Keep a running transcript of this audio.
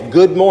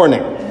good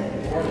morning.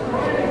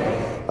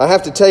 I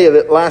have to tell you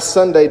that last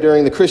Sunday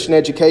during the Christian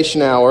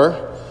Education Hour,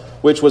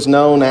 which was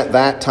known at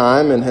that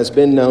time and has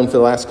been known for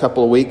the last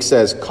couple of weeks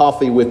as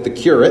Coffee with the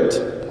Curate,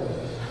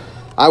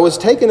 I was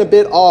taken a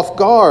bit off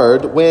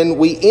guard when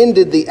we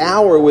ended the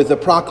hour with a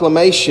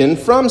proclamation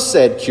from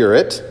said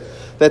curate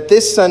that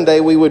this Sunday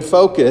we would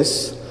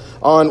focus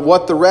on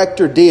what the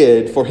rector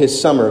did for his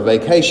summer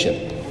vacation.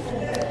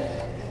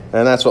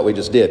 And that's what we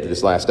just did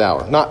this last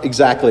hour. Not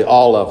exactly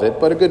all of it,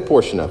 but a good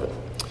portion of it.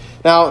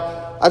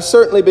 Now, I've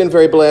certainly been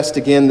very blessed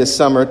again this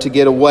summer to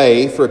get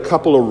away for a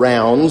couple of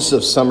rounds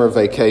of summer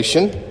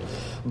vacation,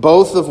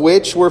 both of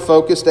which were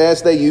focused,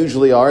 as they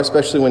usually are,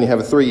 especially when you have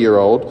a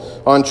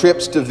 3-year-old, on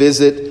trips to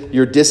visit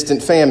your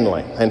distant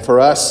family. And for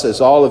us, as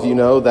all of you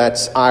know,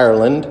 that's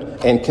Ireland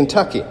and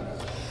Kentucky.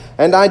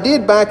 And I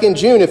did back in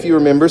June, if you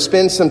remember,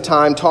 spend some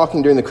time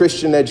talking during the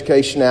Christian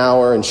Education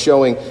Hour and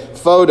showing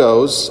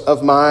photos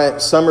of my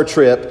summer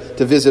trip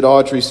to visit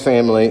Audrey's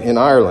family in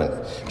Ireland,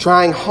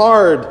 trying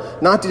hard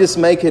not to just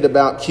make it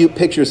about cute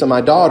pictures of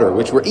my daughter,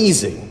 which were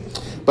easy,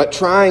 but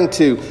trying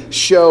to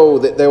show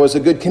that there was a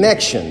good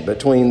connection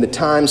between the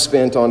time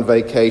spent on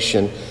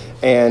vacation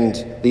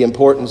and the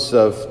importance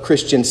of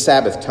Christian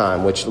Sabbath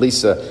time, which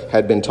Lisa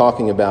had been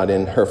talking about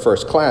in her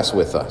first class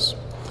with us.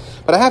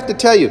 But I have to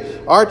tell you,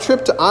 our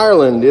trip to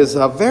Ireland is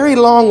a very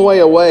long way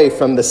away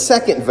from the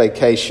second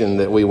vacation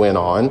that we went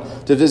on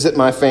to visit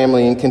my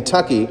family in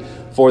Kentucky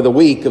for the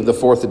week of the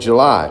 4th of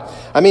July.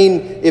 I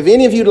mean, if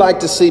any of you'd like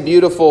to see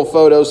beautiful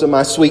photos of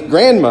my sweet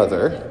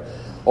grandmother,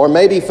 or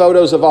maybe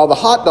photos of all the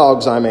hot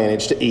dogs I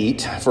managed to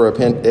eat for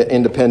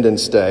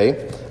Independence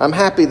Day, I'm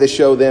happy to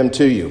show them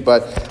to you.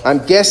 But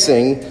I'm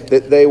guessing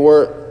that they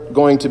weren't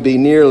going to be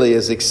nearly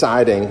as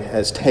exciting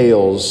as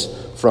tales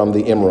from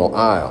the Emerald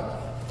Isle.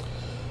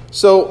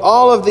 So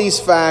all of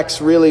these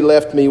facts really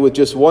left me with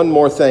just one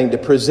more thing to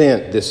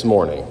present this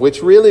morning,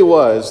 which really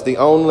was the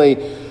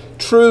only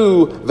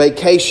true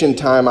vacation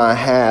time I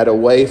had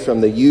away from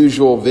the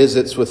usual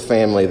visits with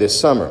family this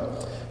summer.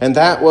 And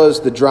that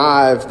was the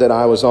drive that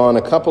I was on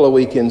a couple of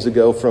weekends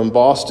ago from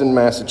Boston,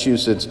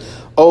 Massachusetts,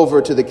 over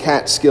to the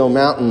Catskill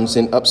Mountains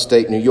in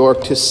upstate New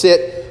York to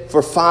sit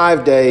for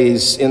 5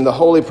 days in the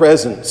holy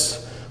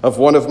presence of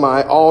one of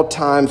my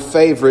all-time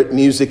favorite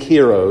music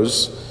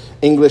heroes,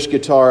 English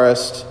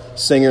guitarist,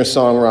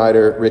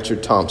 singer-songwriter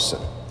Richard Thompson.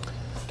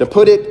 To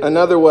put it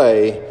another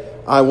way,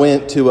 I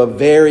went to a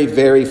very,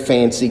 very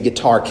fancy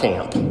guitar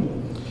camp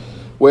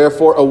where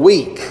for a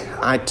week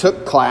I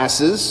took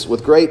classes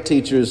with great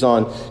teachers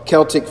on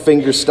Celtic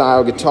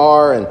fingerstyle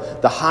guitar and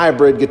the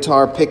hybrid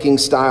guitar picking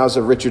styles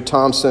of Richard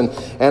Thompson,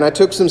 and I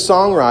took some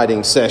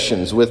songwriting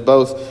sessions with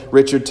both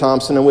Richard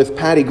Thompson and with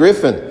Patty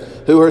Griffin,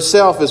 who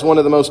herself is one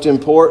of the most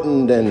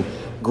important and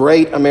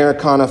great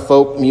Americana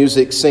folk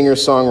music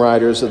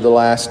singer-songwriters of the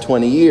last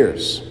 20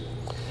 years.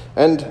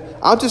 And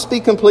I'll just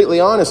be completely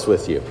honest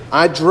with you.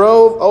 I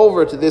drove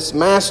over to this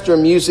master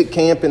music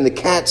camp in the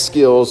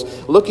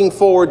Catskills looking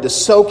forward to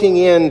soaking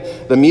in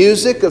the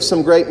music of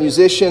some great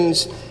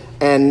musicians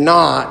and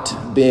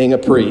not being a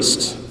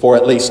priest for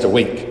at least a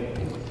week.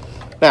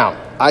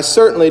 Now, I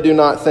certainly do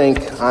not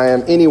think I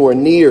am anywhere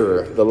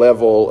near the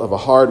level of a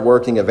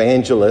hard-working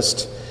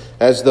evangelist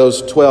as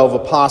those 12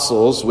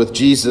 apostles with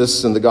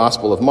Jesus in the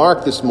Gospel of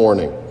Mark this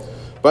morning.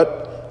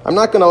 But I'm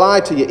not going to lie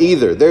to you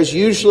either. There's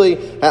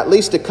usually at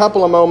least a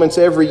couple of moments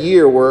every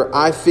year where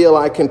I feel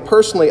I can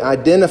personally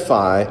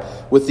identify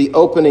with the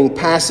opening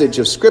passage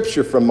of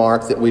Scripture from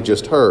Mark that we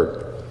just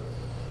heard.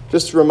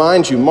 Just to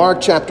remind you,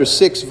 Mark chapter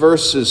 6,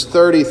 verses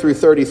 30 through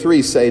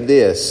 33 say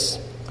this: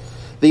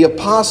 "The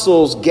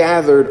apostles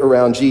gathered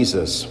around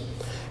Jesus,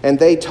 and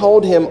they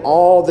told him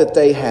all that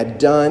they had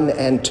done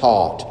and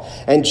taught.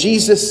 And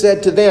Jesus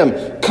said to them,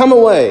 'Come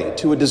away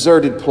to a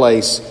deserted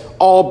place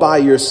all by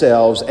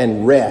yourselves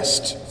and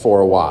rest for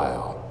a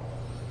while.'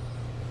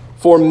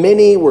 For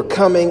many were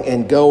coming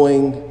and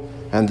going,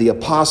 and the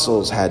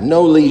apostles had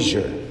no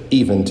leisure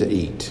even to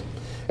eat.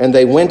 And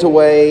they went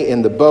away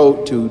in the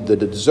boat to the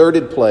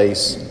deserted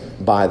place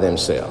by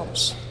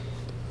themselves."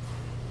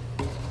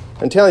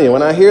 I'm telling you,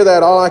 when I hear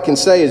that, all I can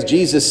say is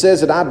Jesus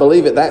says it, I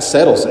believe it, that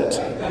settles it.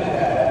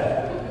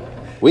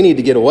 We need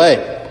to get away.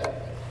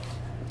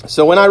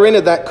 So when I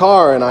rented that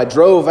car and I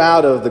drove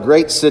out of the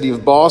great city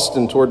of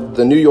Boston toward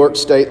the New York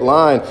state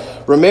line,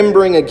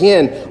 remembering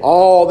again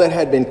all that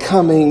had been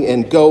coming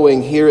and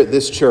going here at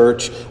this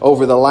church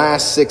over the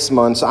last 6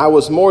 months, I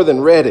was more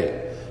than ready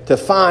to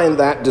find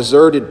that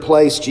deserted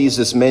place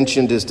Jesus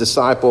mentioned his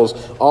disciples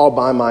all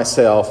by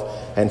myself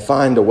and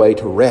find a way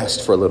to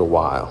rest for a little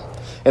while.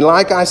 And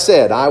like I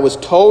said, I was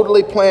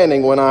totally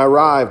planning when I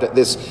arrived at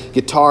this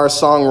guitar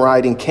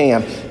songwriting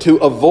camp to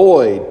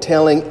avoid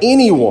telling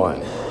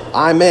anyone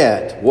I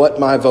met what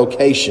my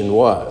vocation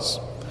was.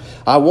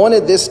 I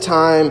wanted this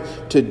time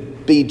to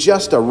be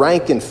just a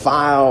rank and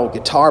file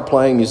guitar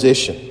playing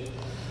musician.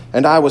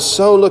 And I was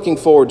so looking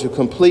forward to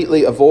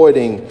completely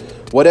avoiding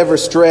whatever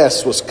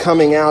stress was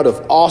coming out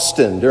of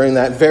Austin during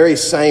that very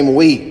same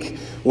week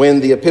when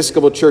the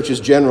Episcopal Church's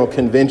General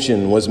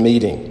Convention was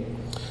meeting.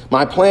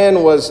 My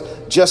plan was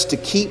just to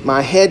keep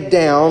my head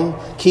down,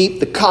 keep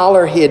the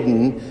collar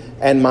hidden,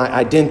 and my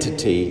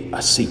identity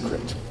a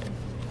secret.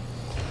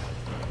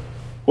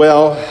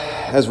 Well,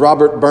 as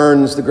Robert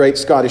Burns, the great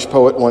Scottish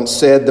poet, once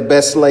said, the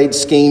best laid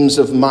schemes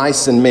of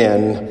mice and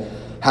men,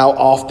 how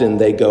often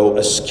they go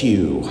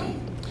askew.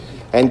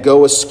 And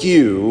go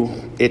askew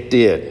it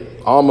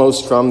did,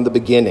 almost from the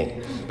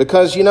beginning.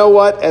 Because you know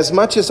what? As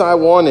much as I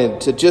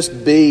wanted to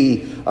just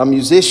be a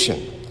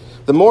musician,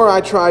 the more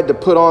I tried to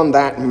put on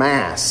that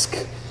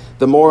mask,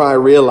 the more I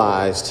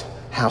realized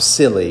how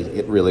silly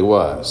it really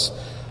was.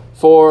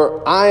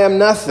 For I am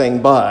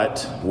nothing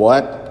but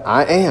what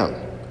I am.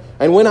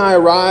 And when I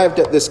arrived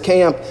at this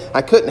camp,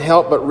 I couldn't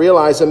help but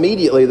realize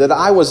immediately that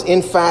I was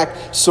in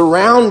fact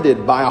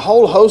surrounded by a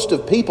whole host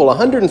of people,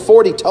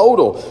 140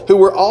 total, who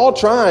were all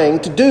trying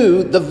to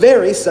do the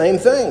very same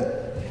thing.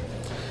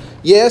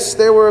 Yes,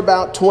 there were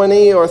about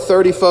 20 or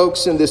 30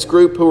 folks in this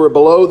group who were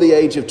below the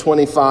age of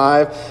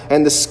 25,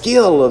 and the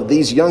skill of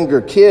these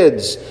younger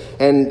kids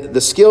and the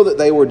skill that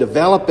they were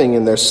developing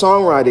in their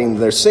songwriting,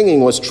 their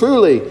singing, was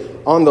truly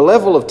on the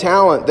level of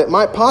talent that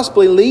might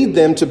possibly lead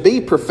them to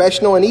be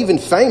professional and even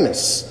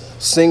famous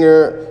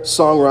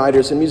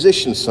singer-songwriters and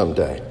musicians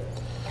someday.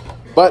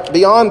 But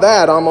beyond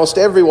that, almost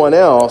everyone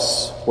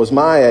else was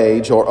my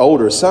age or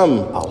older, some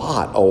a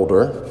lot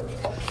older.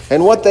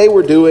 And what they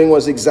were doing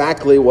was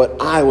exactly what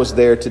I was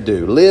there to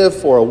do. Live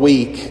for a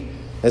week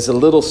as a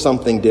little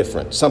something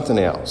different, something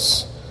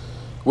else.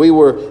 We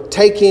were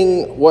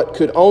taking what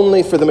could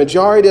only, for the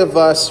majority of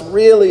us,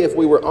 really, if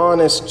we were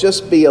honest,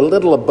 just be a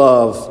little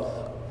above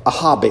a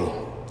hobby.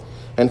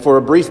 And for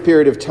a brief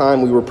period of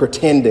time, we were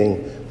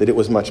pretending that it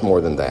was much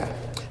more than that.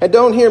 And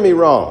don't hear me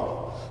wrong.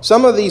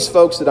 Some of these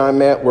folks that I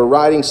met were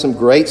writing some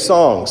great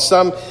songs.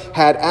 Some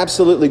had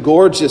absolutely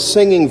gorgeous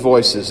singing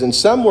voices, and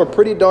some were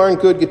pretty darn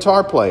good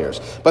guitar players.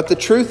 But the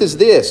truth is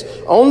this: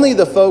 only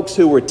the folks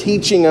who were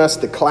teaching us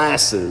the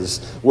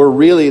classes were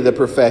really the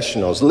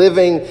professionals,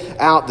 living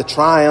out the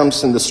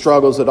triumphs and the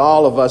struggles that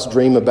all of us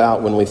dream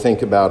about when we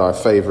think about our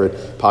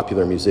favorite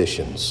popular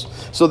musicians.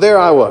 So there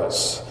I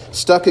was,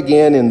 stuck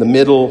again in the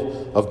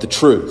middle of the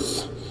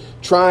truth,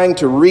 trying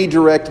to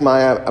redirect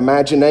my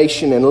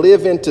imagination and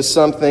live into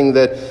something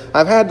that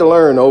I've had to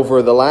learn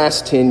over the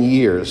last 10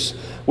 years,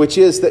 which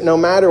is that no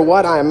matter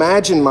what I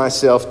imagine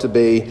myself to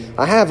be,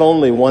 I have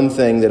only one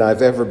thing that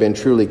I've ever been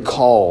truly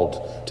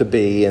called to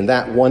be, and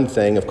that one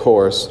thing, of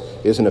course,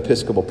 is an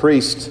Episcopal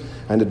priest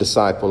and a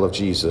disciple of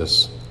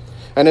Jesus.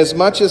 And as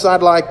much as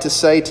I'd like to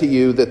say to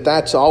you that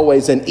that's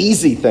always an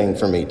easy thing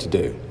for me to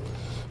do,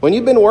 when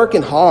you've been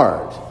working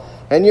hard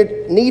and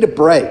you need a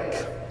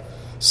break,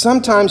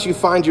 sometimes you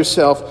find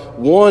yourself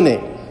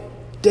wanting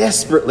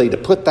desperately to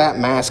put that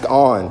mask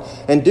on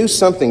and do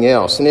something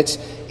else. And it's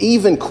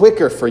even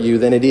quicker for you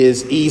than it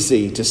is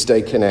easy to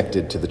stay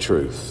connected to the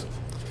truth.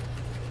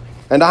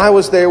 And I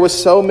was there with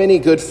so many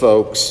good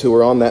folks who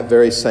were on that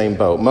very same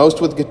boat,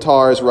 most with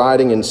guitars,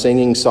 writing and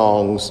singing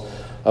songs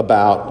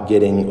about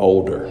getting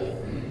older.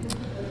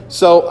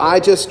 So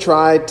I just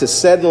tried to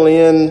settle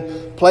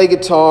in, play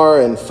guitar,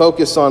 and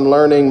focus on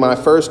learning my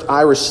first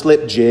Irish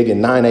slip jig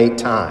in 9/8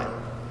 time.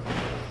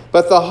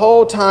 But the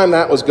whole time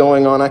that was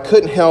going on, I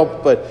couldn't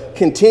help but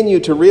continue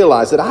to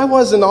realize that I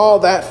wasn't all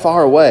that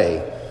far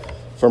away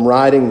from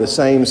writing the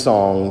same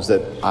songs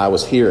that I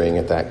was hearing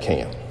at that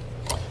camp.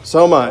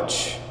 So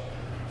much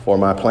for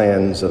my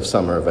plans of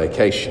summer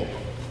vacation.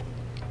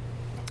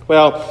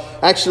 Well,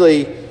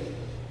 actually,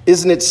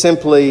 isn't it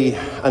simply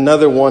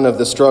another one of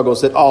the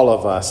struggles that all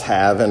of us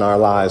have in our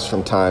lives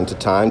from time to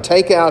time?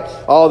 Take out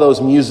all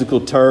those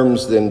musical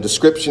terms and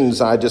descriptions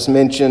I just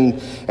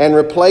mentioned and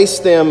replace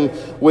them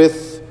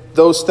with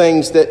those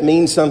things that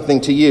mean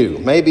something to you.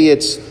 Maybe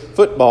it's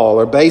football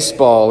or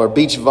baseball or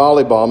beach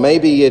volleyball.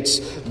 Maybe it's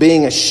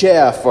being a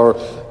chef or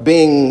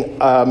being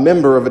a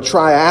member of a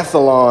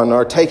triathlon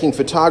or taking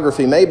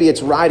photography. Maybe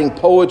it's writing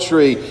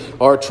poetry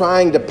or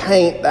trying to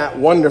paint that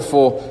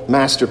wonderful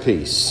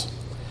masterpiece.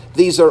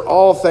 These are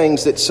all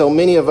things that so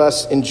many of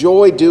us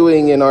enjoy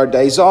doing in our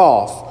days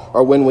off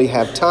or when we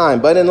have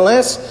time. But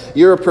unless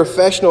you're a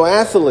professional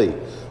athlete,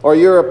 or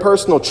you're a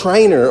personal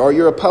trainer, or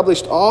you're a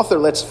published author,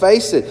 let's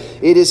face it,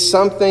 it is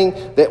something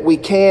that we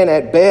can,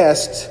 at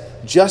best,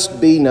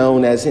 just be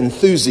known as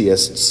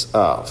enthusiasts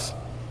of.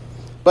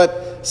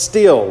 But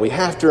still, we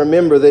have to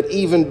remember that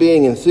even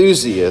being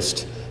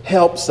enthusiast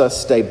helps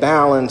us stay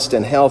balanced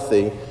and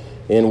healthy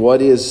in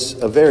what is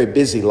a very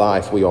busy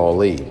life we all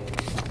lead.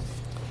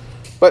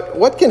 But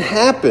what can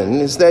happen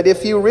is that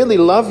if you really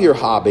love your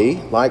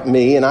hobby, like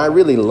me, and I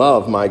really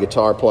love my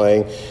guitar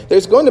playing,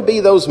 there's going to be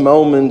those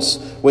moments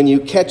when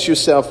you catch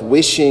yourself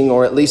wishing,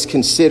 or at least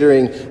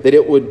considering, that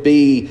it would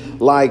be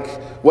like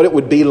what it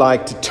would be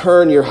like to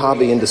turn your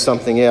hobby into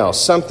something else,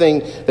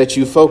 something that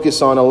you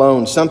focus on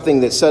alone,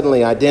 something that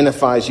suddenly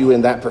identifies you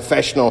in that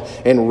professional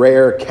and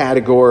rare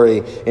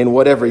category in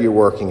whatever you're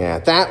working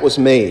at. That was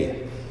me,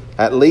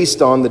 at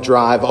least on the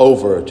drive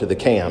over to the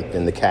camp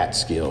in the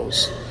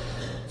Catskills.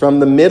 From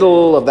the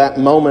middle of that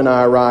moment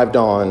I arrived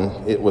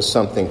on, it was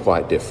something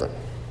quite different.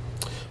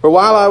 For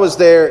while I was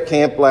there at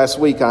camp last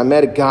week, I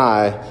met a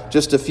guy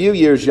just a few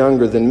years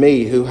younger than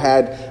me who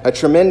had a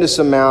tremendous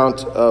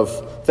amount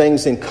of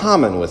things in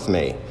common with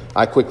me,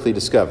 I quickly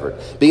discovered.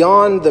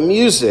 Beyond the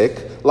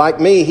music, like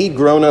me, he'd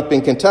grown up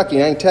in Kentucky.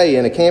 And I can tell you,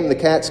 in a camp in the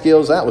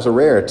Catskills, that was a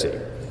rarity.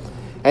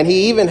 And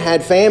he even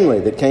had family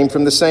that came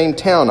from the same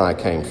town I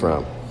came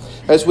from.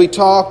 As we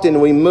talked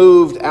and we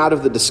moved out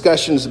of the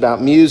discussions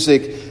about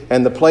music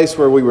and the place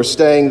where we were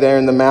staying there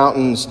in the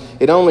mountains,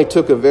 it only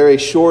took a very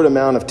short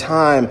amount of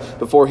time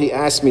before he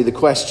asked me the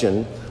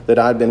question that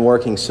I'd been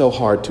working so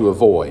hard to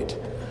avoid.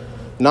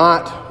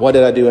 Not, what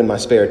did I do in my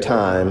spare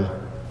time,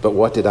 but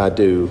what did I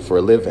do for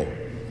a living?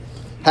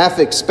 Half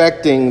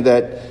expecting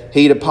that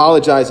he'd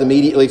apologize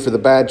immediately for the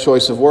bad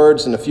choice of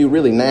words and a few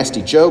really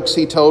nasty jokes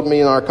he told me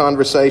in our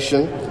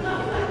conversation,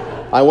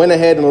 I went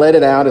ahead and let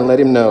it out and let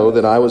him know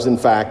that I was in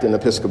fact an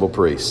Episcopal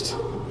priest.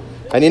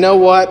 And you know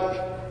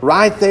what?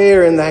 Right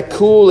there in that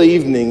cool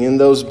evening, in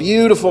those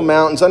beautiful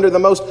mountains, under the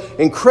most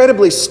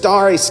incredibly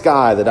starry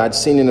sky that I'd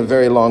seen in a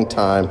very long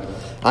time,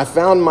 I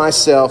found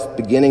myself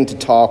beginning to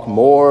talk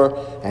more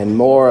and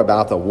more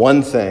about the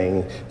one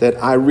thing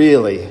that I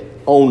really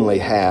only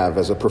have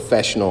as a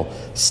professional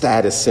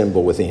status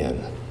symbol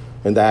within,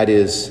 and that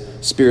is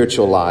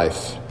spiritual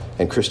life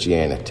and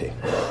Christianity.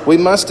 We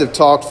must have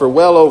talked for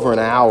well over an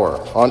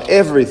hour on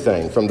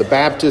everything from the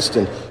Baptist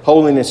and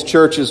holiness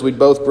churches we'd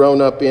both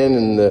grown up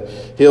in the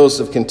hills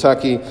of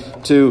Kentucky,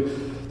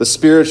 to the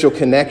spiritual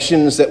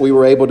connections that we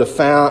were able to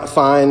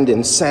find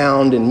in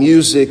sound and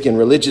music and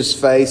religious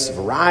faith,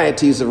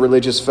 varieties of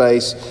religious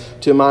faith,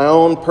 to my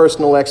own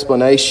personal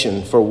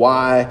explanation for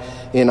why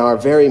in our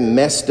very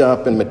messed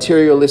up and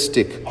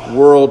materialistic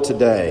world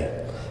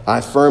today,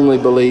 I firmly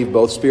believe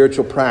both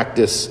spiritual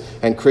practice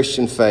and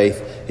Christian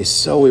faith is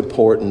so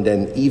important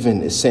and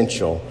even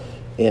essential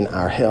in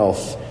our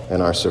health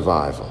and our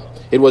survival.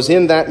 It was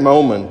in that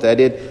moment that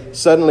it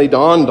suddenly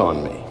dawned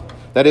on me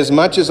that as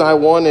much as I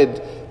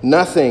wanted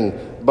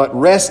nothing but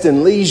rest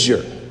and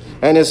leisure,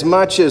 and as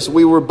much as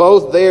we were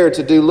both there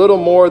to do little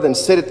more than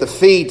sit at the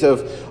feet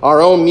of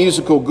our own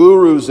musical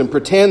gurus and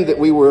pretend that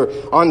we were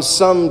on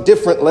some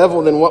different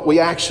level than what we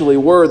actually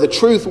were, the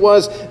truth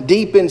was,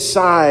 deep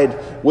inside,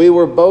 we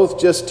were both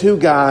just two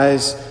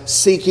guys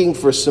seeking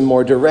for some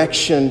more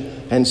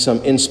direction and some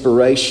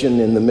inspiration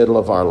in the middle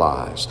of our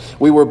lives.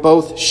 We were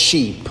both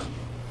sheep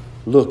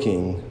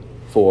looking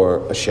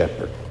for a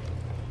shepherd.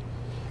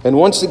 And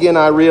once again,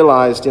 I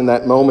realized in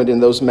that moment in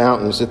those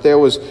mountains that there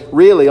was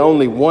really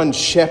only one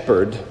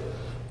shepherd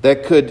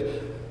that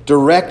could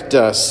direct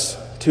us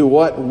to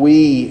what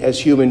we as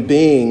human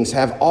beings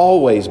have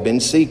always been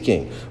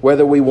seeking,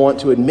 whether we want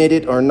to admit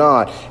it or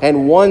not.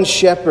 And one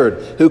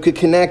shepherd who could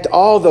connect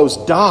all those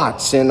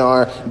dots in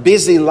our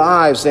busy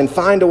lives and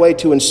find a way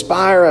to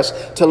inspire us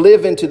to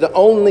live into the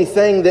only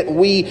thing that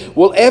we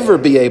will ever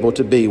be able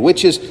to be,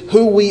 which is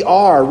who we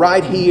are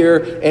right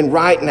here and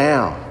right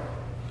now.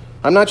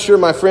 I'm not sure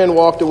my friend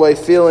walked away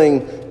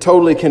feeling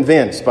totally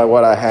convinced by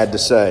what I had to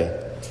say.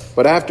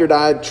 But after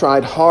I'd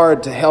tried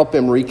hard to help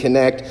him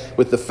reconnect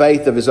with the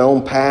faith of his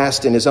own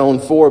past and his own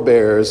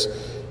forebears,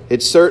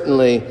 it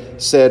certainly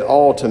said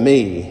all to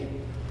me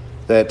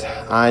that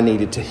I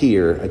needed to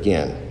hear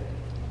again.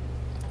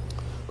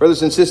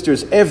 Brothers and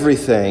sisters,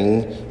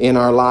 everything in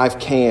our life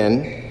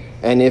can,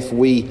 and if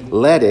we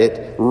let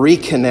it,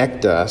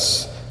 reconnect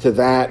us to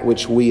that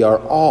which we are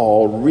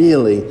all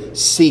really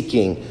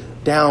seeking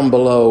down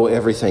below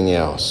everything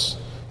else.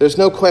 There's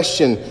no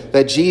question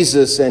that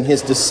Jesus and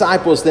his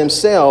disciples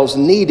themselves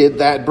needed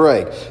that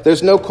break.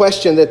 There's no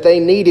question that they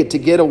needed to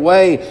get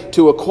away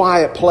to a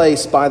quiet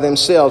place by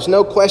themselves.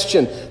 No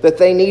question that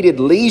they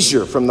needed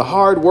leisure from the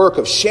hard work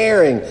of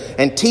sharing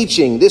and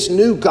teaching this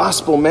new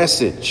gospel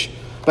message.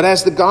 But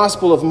as the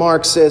Gospel of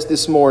Mark says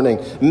this morning,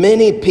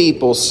 many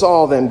people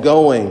saw them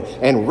going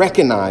and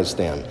recognized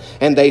them,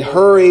 and they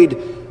hurried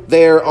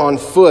there on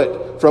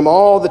foot from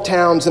all the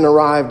towns and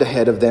arrived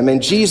ahead of them.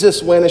 And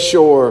Jesus went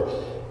ashore,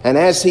 and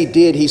as he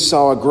did, he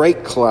saw a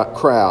great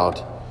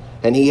crowd,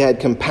 and he had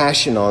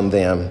compassion on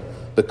them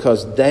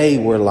because they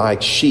were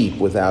like sheep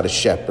without a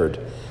shepherd.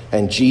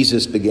 And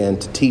Jesus began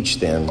to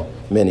teach them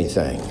many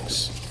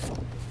things.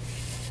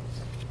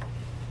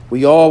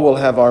 We all will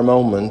have our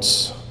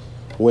moments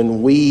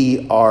when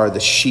we are the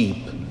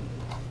sheep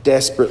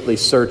desperately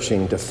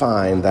searching to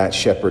find that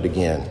shepherd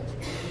again.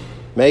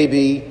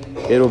 Maybe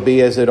it'll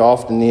be as it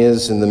often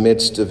is in the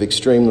midst of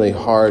extremely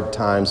hard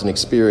times and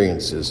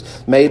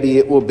experiences. Maybe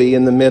it will be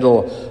in the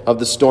middle of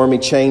the stormy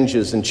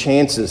changes and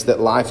chances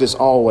that life is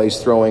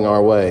always throwing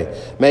our way.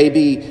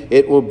 Maybe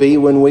it will be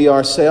when we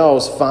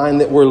ourselves find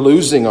that we're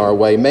losing our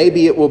way.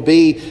 Maybe it will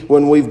be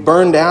when we've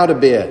burned out a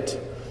bit,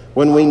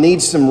 when we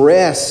need some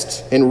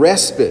rest and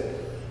respite,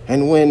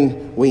 and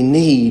when we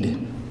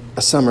need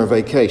a summer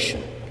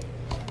vacation.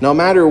 No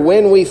matter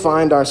when we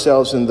find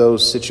ourselves in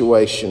those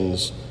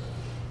situations,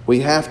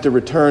 we have to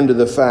return to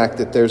the fact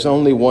that there's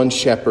only one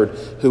shepherd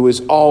who is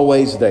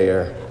always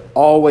there,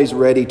 always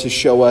ready to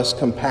show us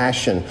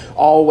compassion,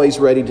 always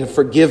ready to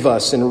forgive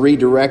us and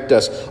redirect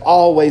us,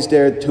 always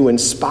there to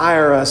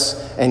inspire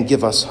us and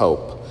give us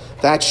hope.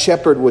 That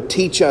shepherd will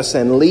teach us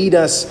and lead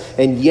us,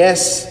 and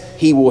yes,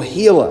 he will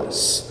heal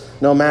us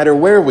no matter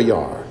where we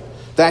are.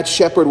 That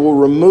shepherd will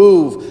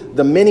remove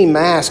the many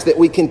masks that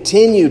we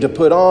continue to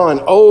put on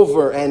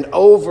over and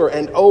over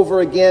and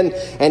over again,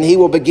 and he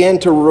will begin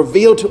to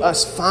reveal to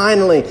us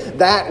finally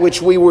that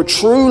which we were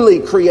truly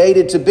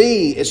created to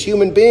be as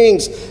human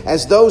beings,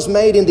 as those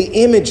made in the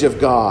image of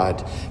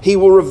God. He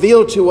will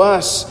reveal to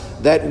us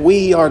that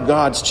we are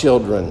God's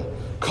children,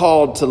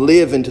 called to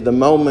live into the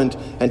moment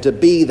and to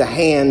be the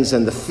hands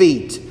and the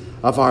feet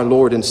of our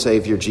Lord and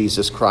Savior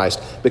Jesus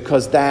Christ,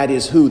 because that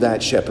is who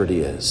that shepherd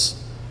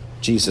is.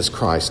 Jesus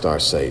Christ, our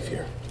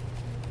Savior.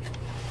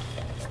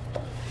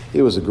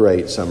 It was a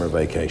great summer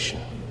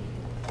vacation.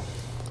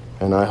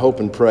 And I hope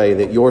and pray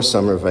that your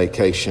summer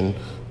vacation,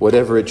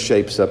 whatever it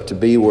shapes up to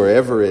be,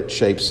 wherever it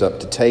shapes up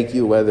to take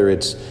you, whether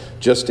it's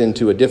just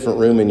into a different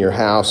room in your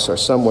house or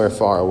somewhere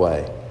far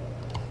away,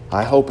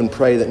 I hope and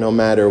pray that no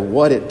matter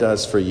what it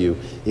does for you,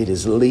 it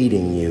is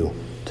leading you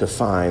to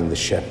find the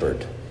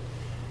shepherd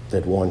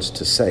that wants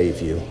to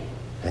save you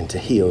and to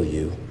heal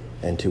you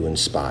and to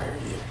inspire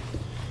you.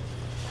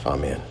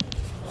 Amen.